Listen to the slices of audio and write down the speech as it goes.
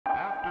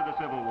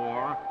Civil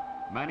War,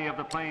 many of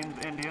the Plains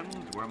Indians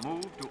were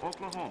moved to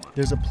Oklahoma.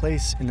 There's a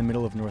place in the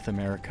middle of North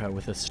America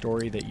with a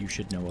story that you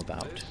should know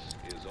about.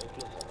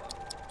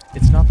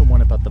 It's not the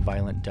one about the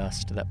violent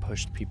dust that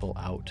pushed people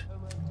out,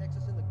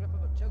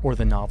 or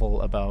the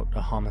novel about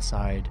a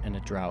homicide and a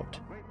drought,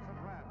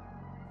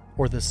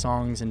 or the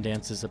songs and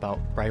dances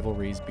about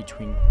rivalries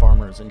between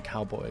farmers and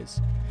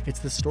cowboys. It's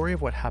the story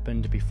of what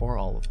happened before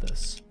all of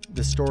this.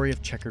 The story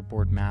of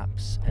checkerboard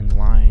maps and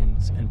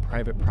lines and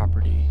private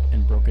property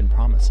and broken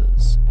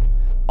promises.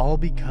 All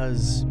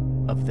because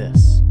of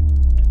this.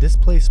 This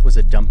place was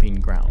a dumping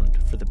ground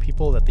for the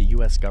people that the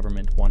US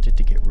government wanted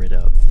to get rid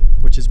of,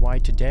 which is why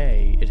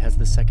today it has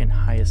the second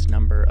highest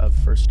number of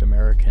first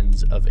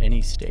Americans of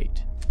any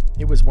state.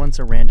 It was once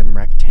a random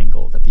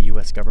rectangle that the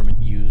US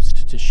government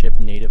used to ship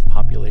native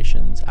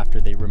populations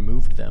after they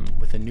removed them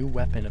with a new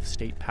weapon of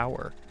state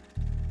power.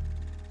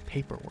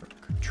 Paperwork,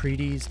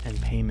 treaties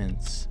and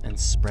payments and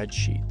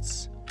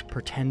spreadsheets.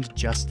 Pretend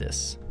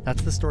justice.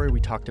 That's the story we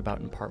talked about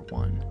in part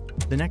 1.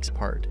 The next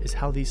part is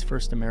how these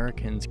first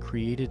Americans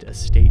created a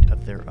state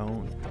of their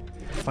own,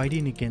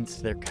 fighting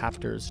against their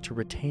captors to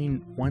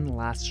retain one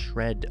last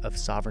shred of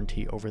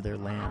sovereignty over their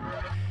land,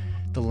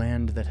 the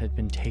land that had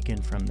been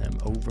taken from them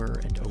over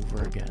and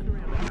over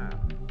again.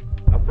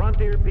 A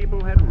frontier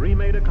people had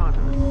remade a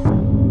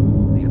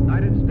continent, the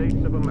United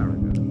States of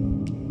America.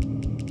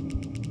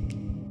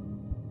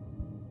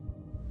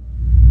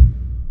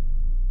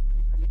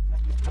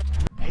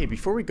 Hey,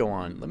 before we go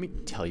on, let me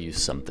tell you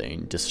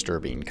something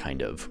disturbing,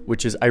 kind of,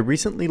 which is I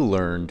recently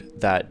learned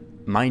that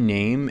my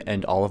name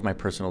and all of my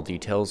personal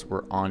details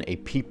were on a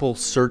people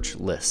search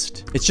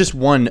list. It's just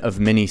one of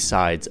many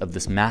sides of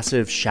this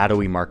massive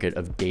shadowy market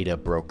of data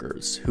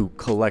brokers who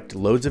collect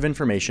loads of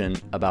information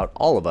about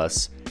all of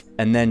us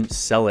and then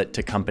sell it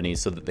to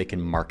companies so that they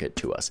can market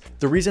to us.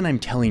 The reason I'm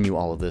telling you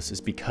all of this is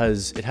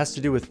because it has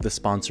to do with the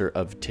sponsor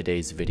of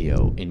today's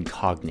video,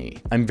 Incogni.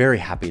 I'm very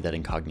happy that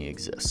Incogni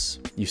exists.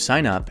 You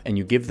sign up and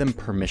you give them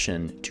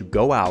permission to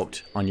go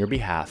out on your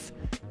behalf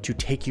to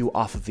take you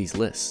off of these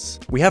lists.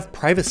 We have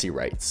privacy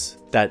rights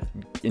that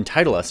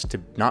entitle us to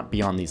not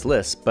be on these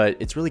lists, but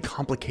it's really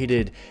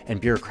complicated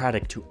and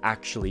bureaucratic to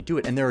actually do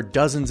it. And there are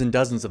dozens and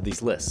dozens of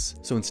these lists.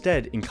 So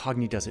instead,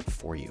 Incogni does it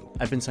for you.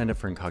 I've been signed up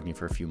for Incogni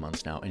for a few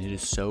months now, and it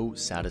is so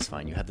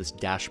satisfying. You have this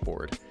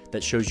dashboard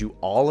that shows you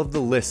all of the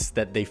lists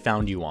that they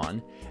found you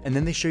on, and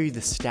then they show you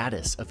the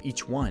status of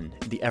each one,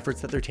 the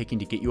efforts that they're taking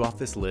to get you off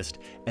this list,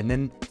 and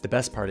then the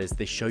best part is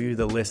they show you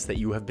the list that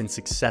you have been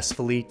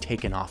successfully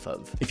taken off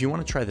of. If you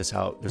want to try this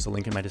out, there's a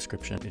link in my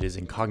description. It is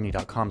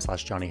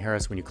incogni.com/Johnny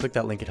Harris. When you click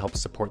that link, it helps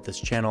support this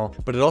channel,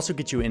 but it also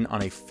gets you in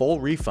on a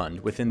full refund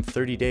within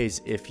 30 days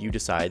if you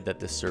decide that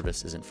this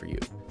service isn't for you.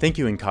 Thank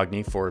you,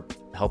 Incogni, for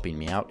helping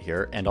me out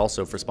here and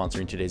also for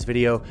sponsoring today's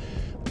video.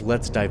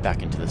 Let's dive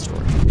back into the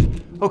story.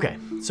 Okay,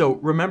 so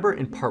remember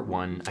in part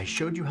 1, I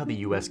showed you how the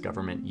US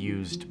government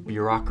used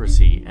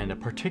bureaucracy and a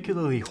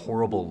particularly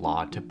horrible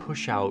law to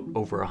push out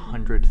over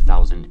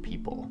 100,000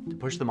 people, to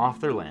push them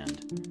off their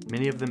land,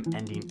 many of them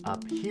ending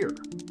up here,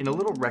 in a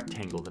little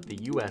rectangle that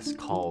the US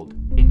called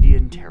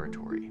Indian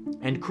Territory.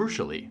 And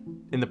crucially,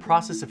 in the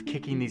process of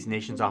kicking these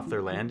nations off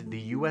their land,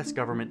 the US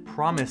government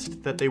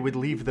promised that they would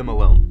leave them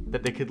alone,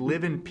 that they could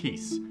live in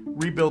peace,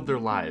 rebuild their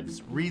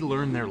lives,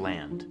 relearn their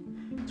land.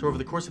 So over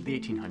the course of the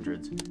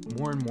 1800s,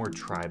 more and more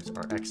tribes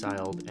are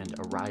exiled and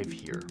arrive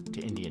here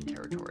to Indian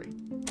Territory.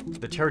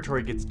 The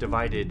territory gets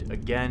divided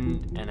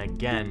again and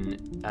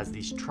again as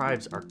these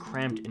tribes are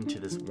crammed into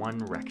this one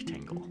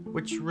rectangle,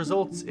 which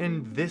results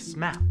in this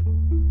map.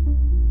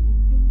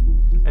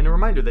 And a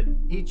reminder that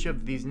each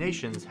of these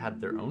nations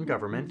had their own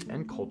government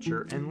and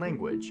culture and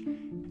language,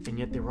 and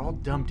yet they were all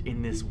dumped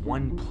in this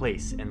one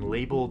place and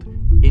labeled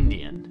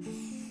Indian.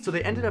 So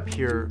they ended up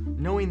here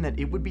knowing that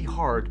it would be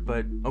hard,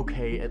 but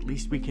okay, at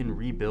least we can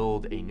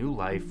rebuild a new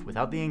life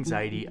without the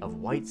anxiety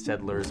of white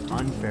settlers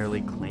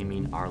unfairly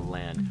claiming our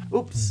land.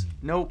 Oops,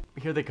 nope,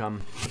 here they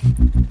come.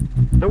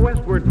 The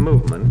westward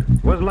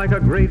movement was like a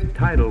great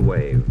tidal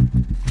wave,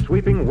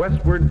 sweeping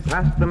westward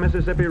past the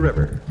Mississippi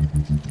River.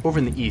 Over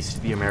in the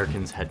east, the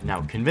Americans had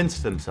now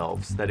convinced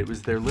themselves that it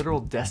was their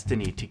literal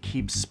destiny to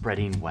keep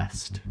spreading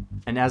west.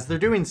 And as they're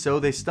doing so,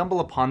 they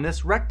stumble upon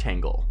this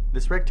rectangle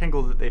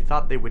that they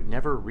thought they would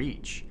never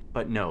reach.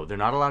 But no, they're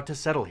not allowed to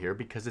settle here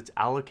because it's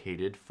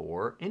allocated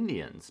for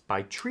Indians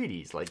by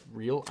treaties, like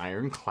real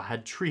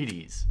ironclad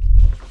treaties.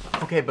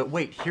 Okay, but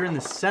wait, here in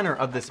the center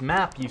of this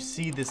map, you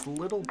see this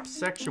little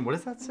section. What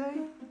does that say?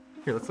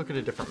 Here, let's look at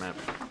a different map.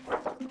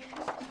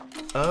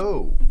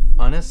 Oh,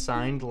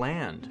 unassigned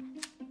land.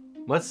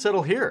 Let's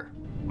settle here.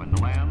 When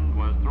the land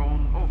was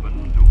thrown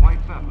open to white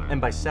settlers.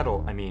 And by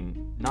settle, I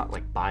mean not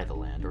like buy the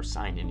land or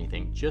sign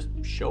anything. Just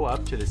show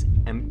up to this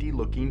empty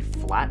looking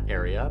flat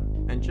area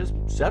and just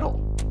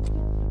settle.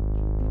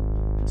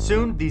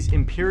 Soon, these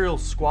imperial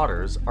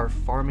squatters are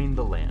farming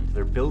the land.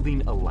 They're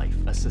building a life,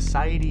 a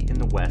society in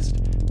the West,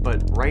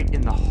 but right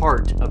in the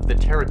heart of the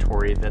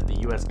territory that the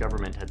US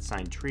government had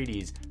signed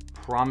treaties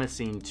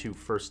promising to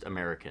first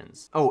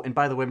Americans. Oh, and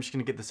by the way, I'm just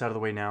gonna get this out of the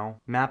way now.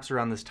 Maps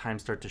around this time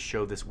start to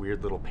show this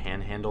weird little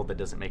panhandle that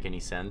doesn't make any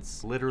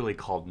sense, literally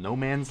called no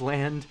man's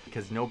land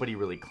because nobody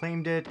really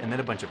claimed it, and then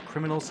a bunch of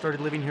criminals started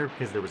living here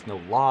because there was no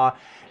law.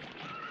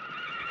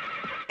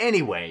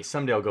 Anyway,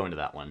 someday I'll go into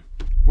that one.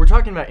 We're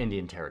talking about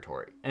Indian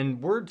Territory, and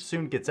word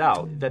soon gets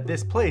out that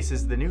this place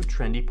is the new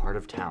trendy part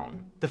of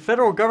town. The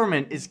federal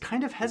government is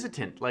kind of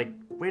hesitant, like,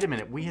 wait a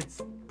minute, we had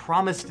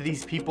promised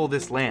these people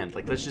this land,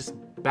 like, let's just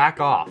back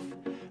off.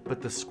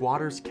 But the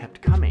squatters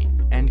kept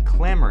coming and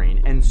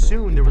clamoring, and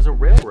soon there was a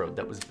railroad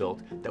that was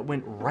built that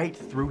went right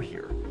through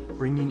here,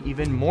 bringing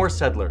even more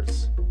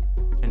settlers.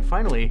 And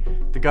finally,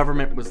 the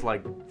government was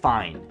like,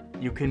 fine,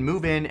 you can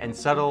move in and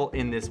settle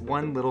in this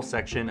one little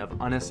section of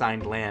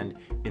unassigned land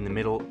in the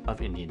middle of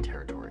Indian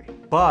Territory.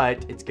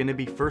 But it's gonna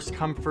be first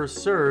come, first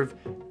serve,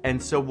 and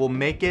so we'll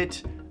make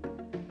it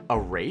a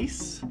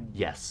race?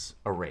 Yes,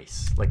 a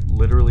race. Like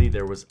literally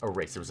there was a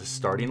race. There was a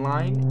starting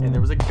line and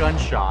there was a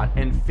gunshot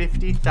and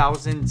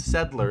 50,000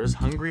 settlers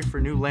hungry for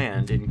new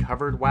land in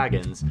covered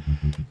wagons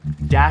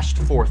dashed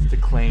forth to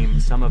claim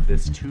some of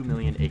this 2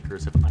 million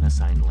acres of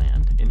unassigned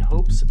land in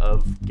hopes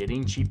of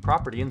getting cheap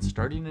property and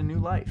starting a new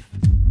life.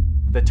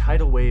 The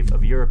tidal wave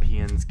of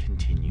Europeans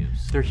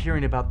continues. They're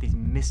hearing about these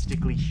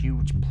mystically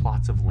huge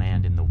plots of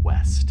land in the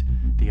West,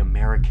 the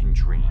American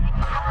dream.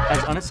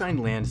 As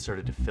unassigned land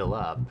started to fill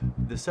up,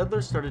 the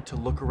settlers started to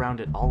look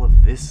around at all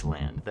of this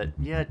land that,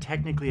 yeah,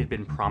 technically had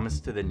been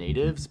promised to the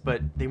natives,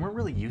 but they weren't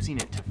really using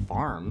it to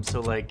farm,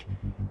 so like,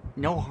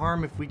 no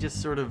harm if we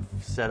just sort of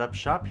set up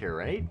shop here,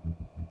 right?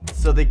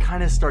 So they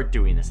kind of start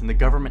doing this, and the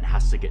government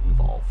has to get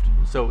involved.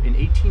 So in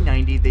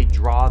 1890, they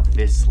draw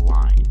this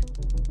line.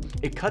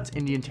 It cuts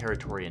Indian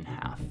Territory in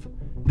half,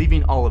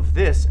 leaving all of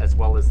this, as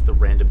well as the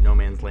random no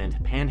man's land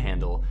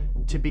panhandle,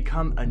 to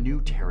become a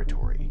new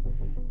territory.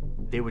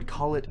 They would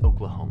call it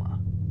Oklahoma.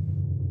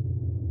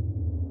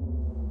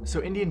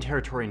 So Indian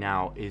Territory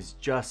now is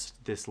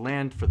just this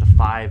land for the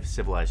 5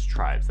 civilized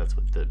tribes. That's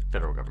what the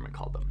federal government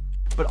called them.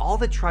 But all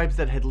the tribes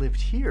that had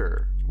lived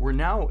here were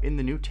now in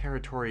the new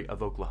territory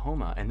of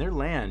Oklahoma, and their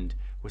land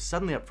was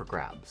suddenly up for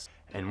grabs.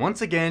 And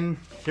once again,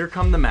 here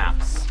come the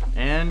maps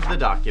and the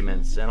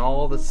documents and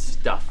all the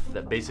stuff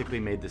that basically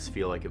made this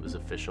feel like it was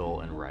official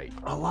and right.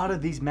 A lot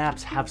of these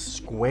maps have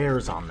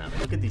squares on them.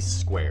 Look at these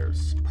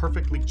squares,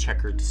 perfectly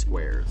checkered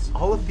squares.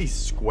 All of these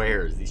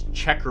squares, these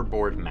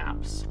checkerboard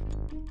maps,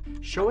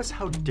 show us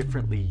how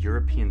differently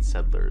European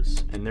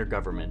settlers and their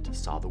government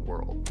saw the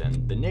world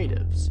than the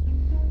natives.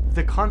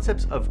 The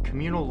concepts of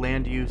communal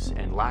land use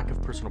and lack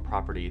of personal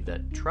property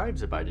that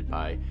tribes abided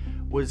by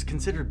was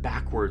considered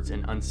backwards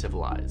and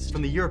uncivilized.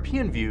 From the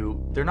European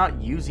view, they're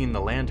not using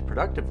the land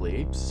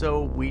productively,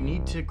 so we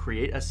need to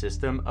create a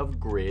system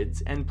of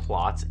grids and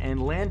plots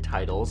and land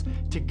titles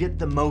to get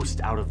the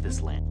most out of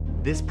this land.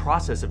 This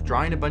process of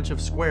drawing a bunch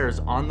of squares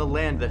on the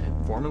land that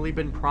had formerly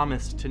been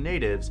promised to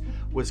natives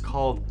was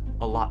called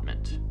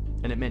allotment.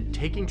 And it meant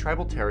taking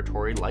tribal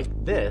territory like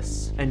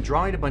this and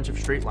drawing a bunch of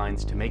straight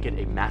lines to make it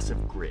a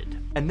massive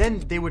grid. And then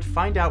they would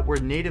find out where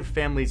native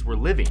families were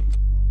living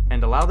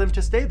and allow them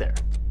to stay there.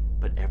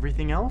 But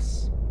everything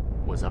else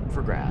was up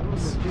for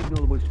grabs. The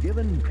signal was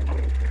given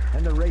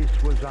and the race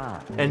was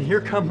on. And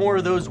here come more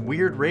of those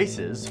weird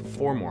races,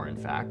 4 more in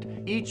fact,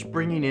 each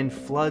bringing in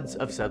floods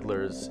of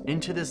settlers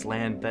into this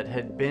land that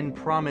had been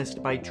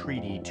promised by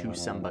treaty to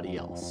somebody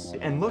else.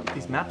 And look,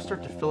 these maps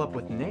start to fill up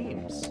with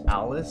names.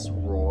 Alice,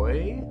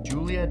 Roy,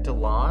 Julia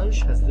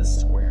Delage has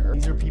this square.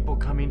 These are people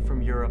coming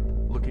from Europe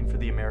looking for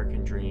the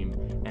American dream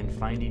and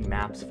finding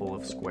maps full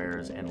of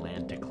squares and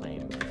land to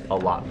claim.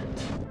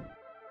 Allotment.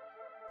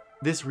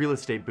 This real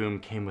estate boom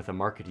came with a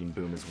marketing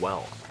boom as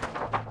well.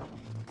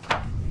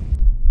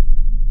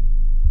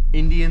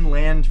 Indian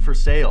land for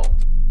sale.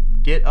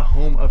 Get a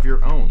home of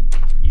your own.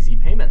 Easy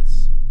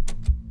payments.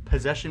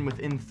 Possession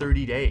within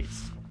 30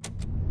 days.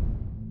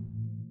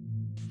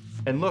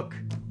 And look,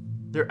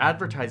 they're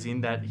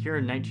advertising that here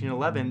in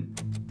 1911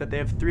 that they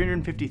have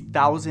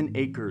 350,000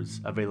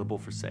 acres available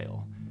for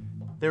sale.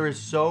 There is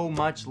so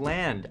much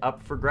land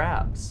up for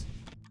grabs.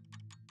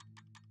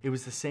 It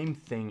was the same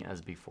thing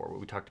as before, what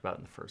we talked about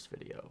in the first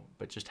video,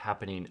 but just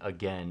happening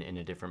again in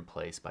a different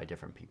place by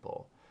different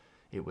people.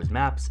 It was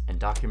maps and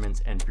documents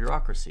and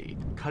bureaucracy,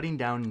 cutting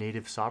down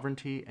native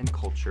sovereignty and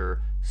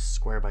culture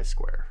square by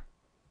square.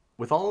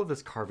 With all of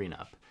this carving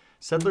up,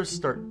 settlers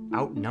start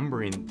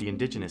outnumbering the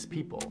indigenous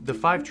people. The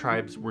 5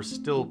 tribes were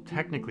still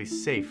technically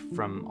safe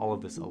from all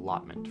of this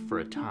allotment for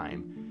a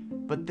time,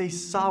 but they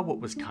saw what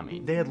was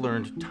coming. They had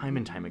learned time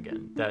and time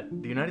again that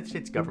the United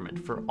States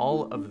government, for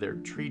all of their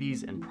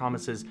treaties and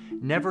promises,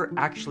 never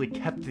actually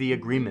kept the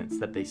agreements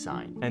that they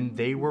signed. And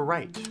they were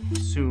right.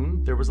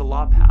 Soon, there was a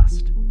law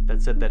passed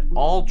that said that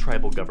all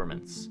tribal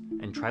governments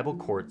and tribal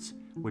courts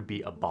would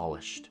be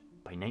abolished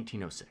by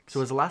 1906.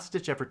 So as a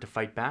last-ditch effort to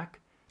fight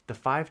back, the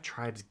 5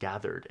 tribes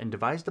gathered and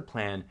devised a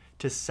plan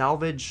to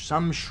salvage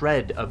some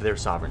shred of their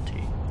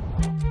sovereignty.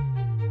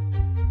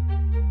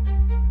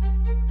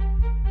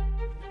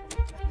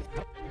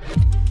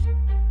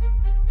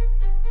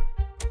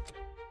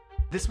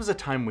 This was a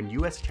time when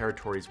US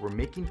territories were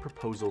making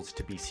proposals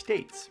to be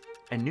states,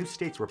 and new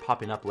states were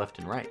popping up left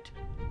and right.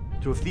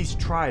 So if these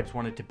tribes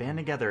wanted to band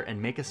together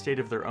and make a state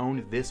of their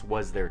own, this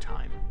was their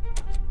time.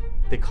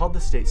 They called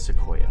the state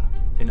Sequoia,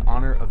 in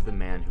honor of the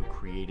man who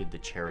created the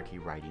Cherokee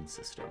writing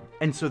system.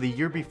 And so the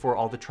year before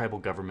all the tribal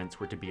governments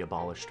were to be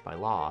abolished by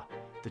law,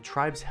 the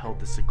tribes held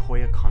the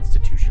Sequoia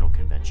Constitutional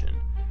Convention,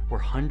 where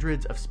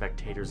hundreds of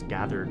spectators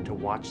gathered to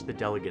watch the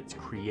delegates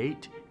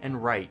create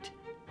and write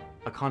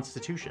a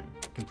constitution,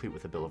 complete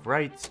with a Bill of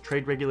Rights,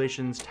 trade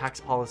regulations,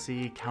 tax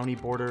policy, county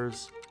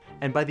borders.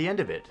 And by the end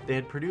of it, they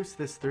had produced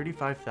this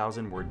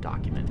 35,000-word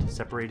document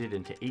separated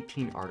into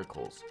 18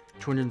 articles,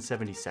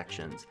 270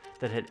 sections,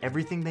 that had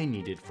everything they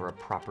needed for a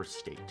proper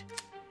state.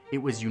 It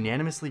was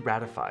unanimously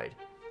ratified,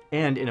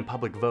 and in a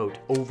public vote,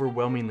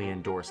 overwhelmingly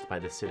endorsed by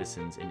the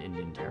citizens in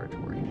Indian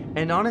Territory.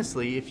 And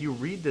honestly, if you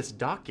read this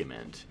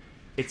document,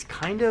 it's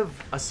kind of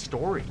a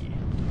story.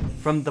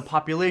 From the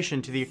population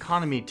to the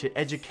economy to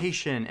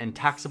education and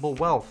taxable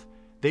wealth,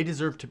 they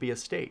deserve to be a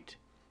state.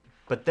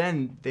 But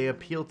then they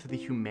appeal to the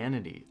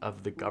humanity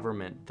of the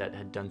government that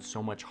had done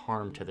so much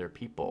harm to their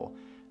people,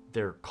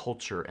 their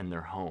culture, and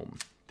their home.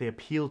 They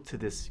appeal to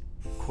this,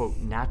 quote,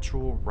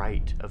 natural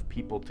right of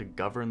people to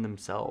govern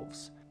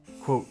themselves,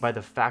 quote, by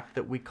the fact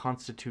that we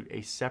constitute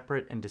a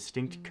separate and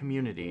distinct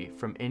community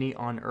from any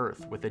on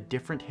earth with a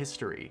different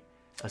history,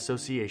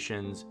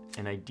 associations,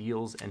 and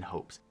ideals and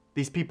hopes.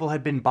 These people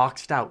had been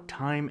boxed out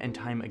time and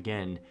time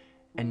again,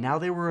 and now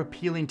they were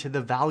appealing to the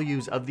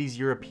values of these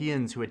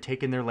Europeans who had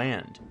taken their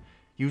land,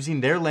 using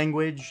their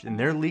language and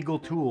their legal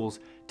tools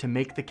to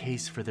make the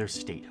case for their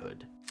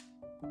statehood.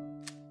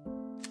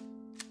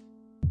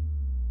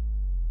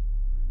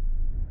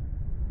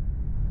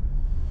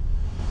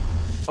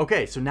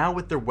 Okay, so now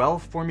with their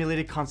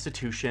well-formulated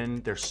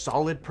constitution, their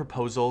solid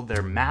proposal,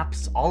 their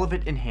maps, all of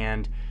it in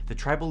hand, the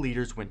tribal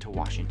leaders went to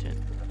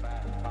Washington,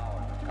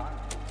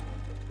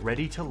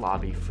 ready to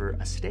lobby for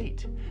a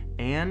state.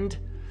 And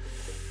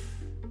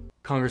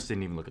Congress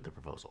didn't even look at the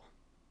proposal.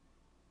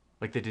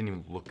 Like, they didn't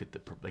even look at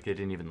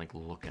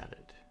look at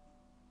it.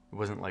 It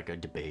wasn't like a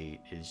debate.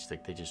 It's just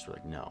like, they just were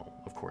like, no,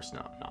 of course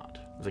not.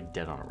 It was like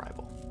dead on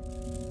arrival.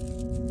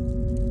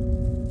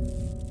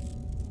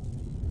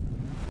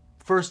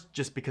 First,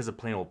 just because of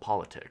plain old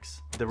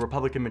politics. The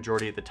Republican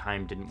majority at the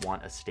time didn't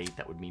want a state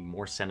that would mean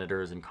more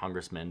senators and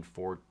congressmen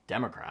for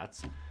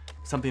Democrats,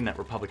 something that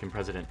Republican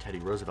President Teddy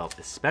Roosevelt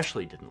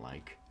especially didn't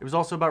like. It was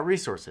also about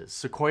resources.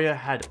 Sequoia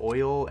had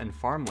oil and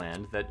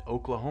farmland that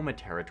Oklahoma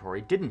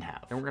Territory didn't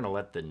have. And we're gonna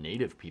let the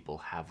native people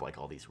have like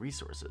all these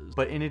resources.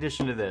 But in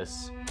addition to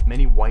this,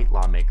 many white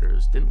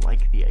lawmakers didn't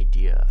like the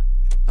idea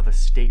of a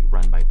state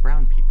run by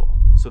brown people.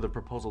 So the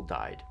proposal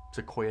died.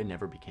 Sequoia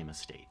never became a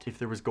state. If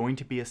there was going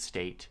to be a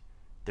state,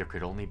 there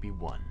could only be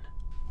one.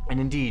 And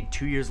indeed,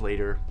 2 years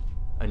later,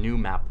 a new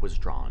map was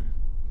drawn.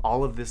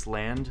 All of this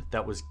land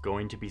that was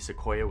going to be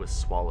Sequoia was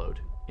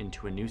swallowed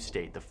into a new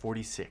state, the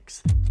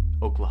 46th,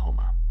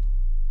 Oklahoma.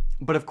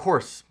 But of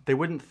course, they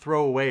wouldn't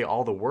throw away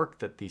all the work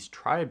that these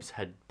tribes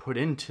had put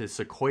into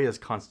Sequoia's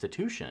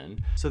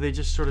constitution, so they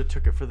just sort of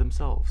took it for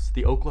themselves.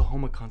 The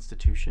Oklahoma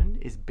Constitution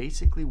is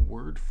basically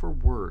word for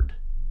word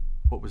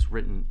what was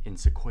written in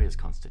Sequoia's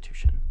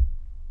constitution.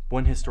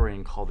 One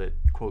historian called it,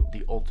 quote,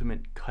 the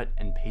ultimate cut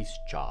and paste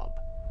job.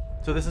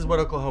 So this is what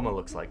Oklahoma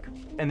looks like.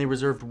 And they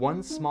reserved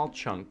one small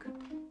chunk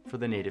for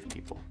the native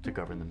people to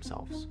govern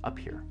themselves up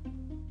here.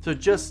 So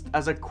just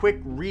as a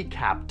quick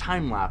recap,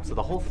 time lapse of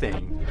the whole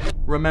thing,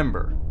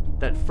 remember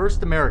that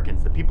first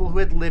Americans, the people who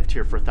had lived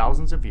here for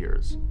thousands of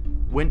years,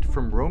 went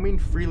from roaming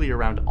freely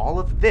around all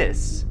of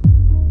this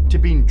to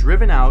being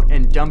driven out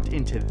and dumped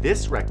into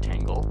this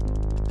rectangle,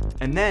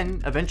 and then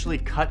eventually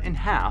cut in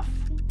half,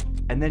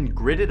 and then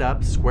gridded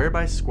up square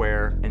by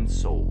square and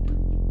sold,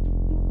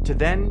 to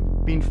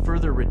then being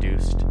further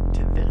reduced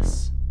to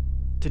this.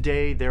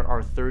 Today, there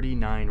are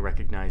 39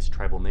 recognized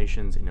tribal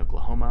nations in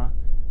Oklahoma,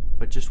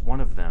 but just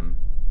one of them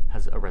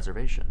has a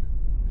reservation.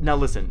 Now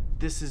listen,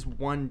 this is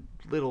one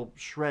little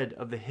shred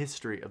of the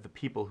history of the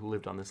people who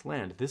lived on this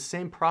land. This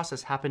same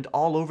process happened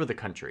all over the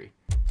country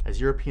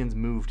as Europeans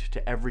moved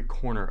to every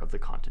corner of the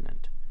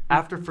continent.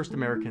 After first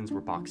Americans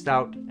were boxed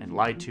out and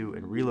lied to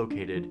and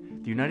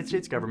relocated, the United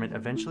States government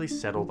eventually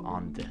settled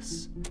on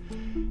this.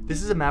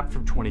 This is a map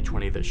from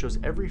 2020 that shows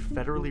every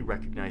federally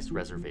recognized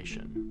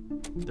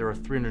reservation. There are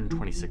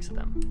 326 of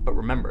them. But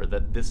remember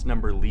that this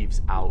number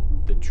leaves out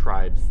the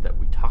tribes that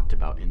we talked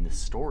about in this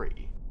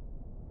story.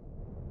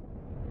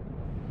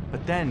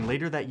 But then,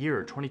 later that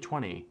year,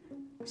 2020,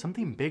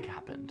 something big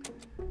happened.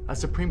 A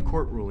Supreme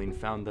Court ruling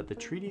found that the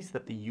treaties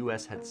that the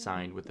US had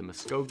signed with the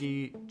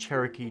Muskogee,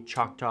 Cherokee,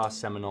 Choctaw,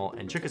 Seminole,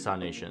 and Chickasaw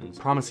nations,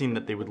 promising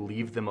that they would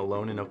leave them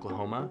alone in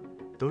Oklahoma,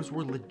 those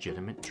were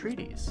legitimate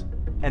treaties.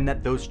 And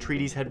that those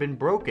treaties had been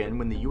broken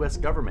when the US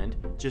government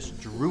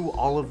just drew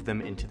all of them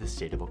into the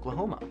state of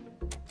Oklahoma.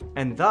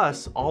 And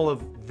thus, all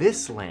of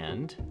this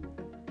land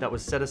that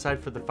was set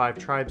aside for the 5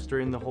 tribes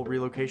during the whole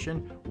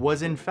relocation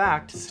was in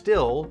fact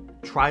still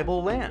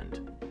tribal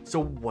land. So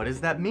what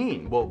does that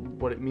mean? Well,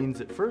 what it means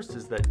at first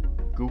is that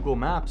Google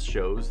Maps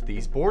shows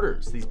these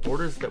borders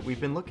that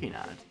we've been looking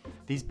at,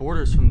 these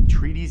borders from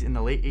treaties in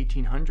the late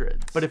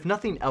 1800s. But if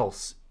nothing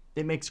else,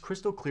 it makes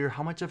crystal clear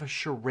how much of a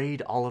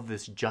charade all of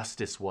this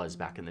justice was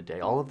back in the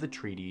day. All of the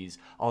treaties,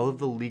 all of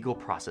the legal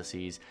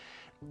processes,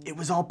 it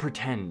was all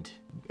pretend.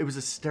 It was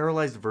a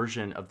sterilized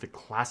version of the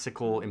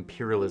classical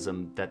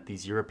imperialism that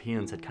these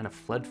Europeans had kind of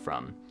fled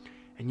from.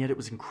 And yet it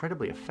was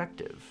incredibly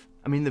effective.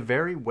 I mean, the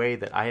very way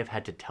that I have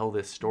had to tell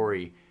this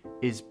story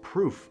is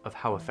proof of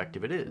how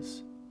effective it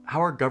is. How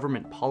our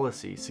government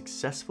policy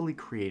successfully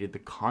created the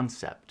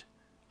concept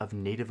of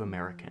Native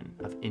American,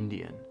 of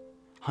Indian.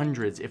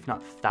 Hundreds, if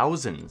not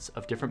thousands,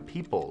 of different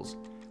peoples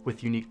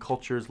with unique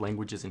cultures,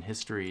 languages, and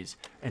histories,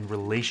 and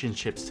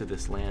relationships to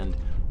this land,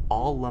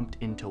 all lumped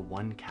into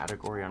one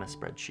category on a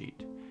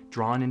spreadsheet,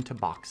 drawn into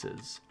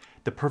boxes,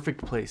 the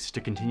perfect place to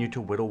continue to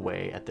whittle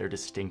away at their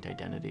distinct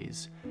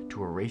identities,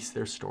 to erase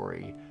their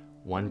story,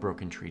 one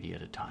broken treaty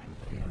at a time.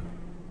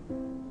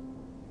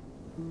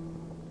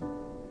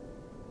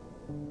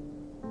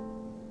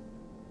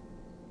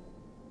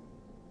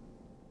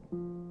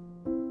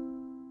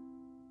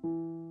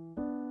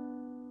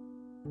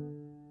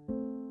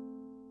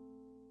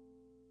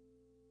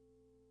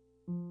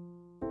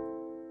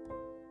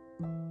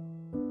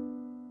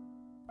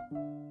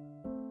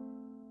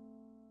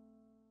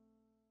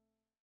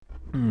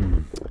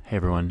 Hey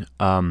everyone.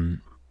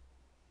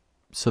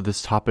 So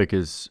this topic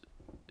is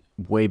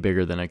way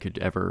bigger than I could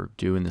ever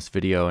do in this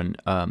video, and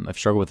I've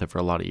struggled with it for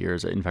a lot of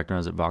years. In fact, when I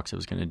was at Vox, I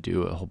was going to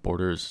do a whole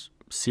Borders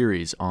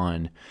series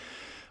on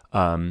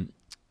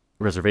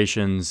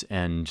reservations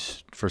and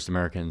First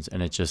Americans,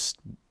 and it just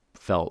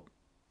felt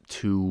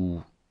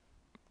too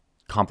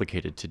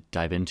complicated to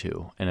dive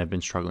into, and I've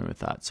been struggling with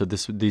that. So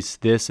this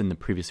and the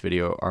previous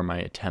video are my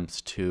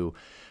attempts to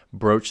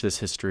broach this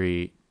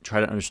history, try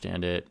to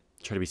understand it,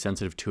 try to be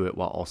sensitive to it,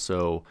 while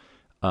also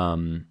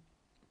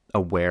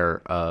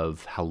aware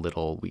of how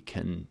little we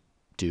can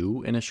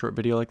do in a short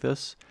video like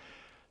this.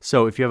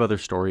 So if you have other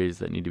stories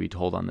that need to be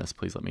told on this,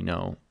 please let me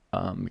know,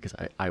 because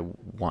I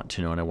want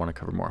to know and I want to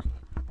cover more.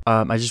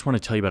 I just want to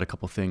tell you about a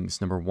couple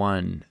things. Number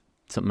one,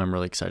 something I'm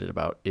really excited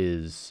about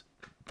is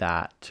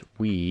that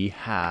we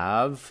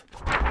have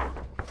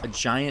a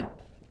giant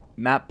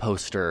map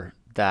poster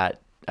that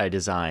I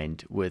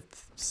designed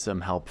with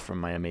some help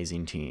from my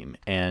amazing team.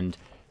 And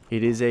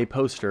it is a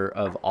poster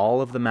of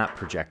all of the map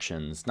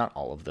projections, not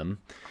all of them,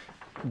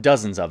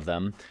 dozens of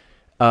them,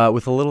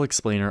 with a little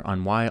explainer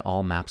on why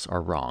all maps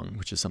are wrong,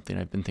 which is something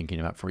I've been thinking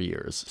about for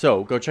years.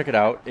 So go check it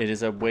out. It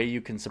is a way you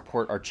can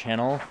support our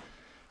channel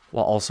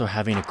while also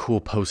having a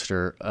cool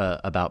poster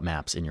about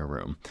maps in your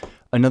room.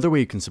 Another way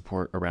you can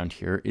support around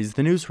here is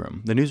the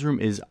newsroom. The newsroom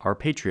is our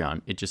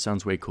Patreon. It just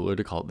sounds way cooler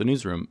to call it the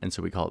newsroom, and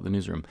so we call it the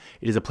newsroom.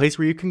 It is a place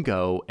where you can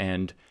go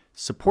and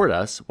support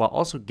us while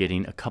also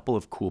getting a couple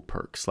of cool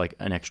perks, like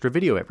an extra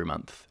video every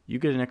month. You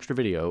get an extra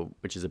video,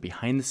 which is a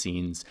behind the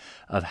scenes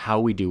of how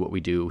we do what we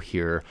do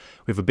here.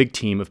 We have a big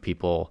team of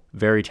people,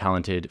 very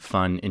talented,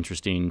 fun,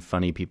 interesting,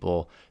 funny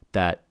people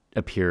that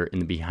appear in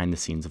the behind the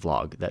scenes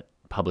vlog that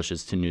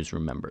publishes to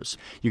newsroom members.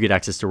 You get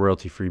access to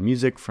royalty-free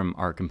music from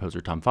our composer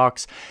Tom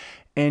Fox,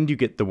 and you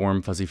get the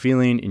warm, fuzzy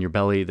feeling in your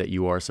belly that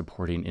you are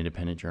supporting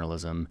independent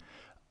journalism.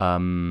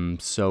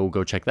 So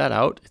go check that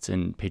out. It's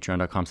in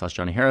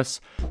patreon.com/Johnny Harris.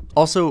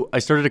 Also, I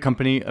started a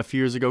company a few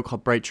years ago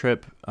called Bright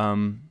Trip.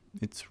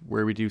 It's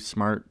where we do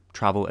smart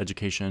travel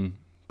education,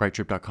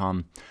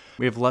 brighttrip.com.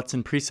 We have LUTs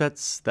and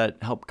presets that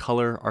help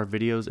color our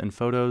videos and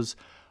photos.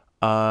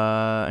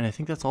 And I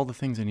think that's all the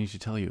things I need to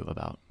tell you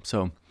about.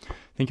 So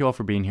thank you all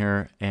for being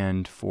here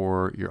and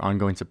for your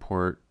ongoing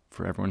support,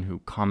 for everyone who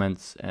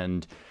comments,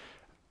 and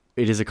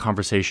it is a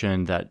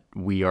conversation that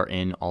we are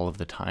in all of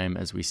the time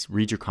as we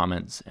read your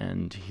comments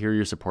and hear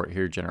your support,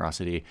 hear your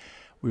generosity.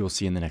 We will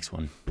see you in the next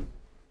one.